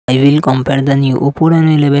I will compare the new Oppo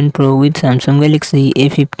Reno 11 Pro with Samsung Galaxy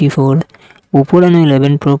A54. Oppo Reno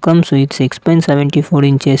 11 Pro comes with 6.74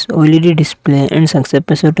 inches OLED display and success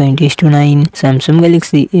ratio 20:9. Samsung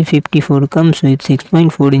Galaxy A54 comes with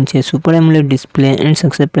 6.4 inches Super AMOLED display and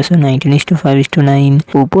success ratio 19:5:9.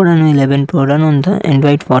 Oppo Reno 11 Pro run on the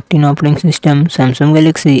Android 14 operating system. Samsung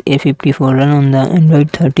Galaxy A54 run on the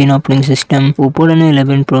Android 13 operating system. Oppo Reno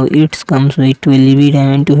 11 Pro comes with 12GB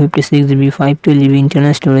RAM and 256GB 512GB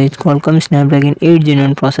internal storage. Qualcomm Snapdragon 8 Gen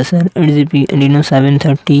 1 processor, 8GB Adreno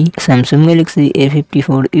 730. Samsung Galaxy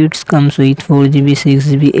A54 comes with 4GB,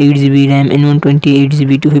 6GB, 8GB RAM and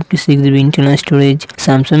 128GB 256GB internal storage.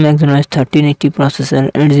 Samsung Exynos 1380 processor,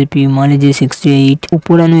 8GB Mali G68.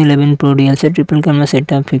 Oppo Reno 11 Pro dual set triple camera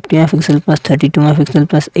setup, 50MP plus 32MP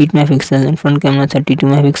plus 8MP and front camera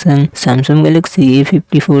 32MP. Samsung Galaxy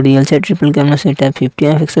A54 dual set triple camera setup,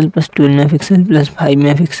 50MP plus 12MP plus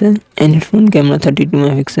 5MP and front camera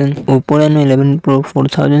 32MP. Oppo Reno 11 Pro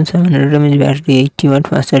 4700 mAh battery, 80W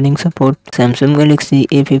fast charging support. Samsung Galaxy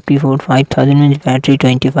A54 5000 mAh battery,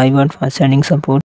 25W fast charging support.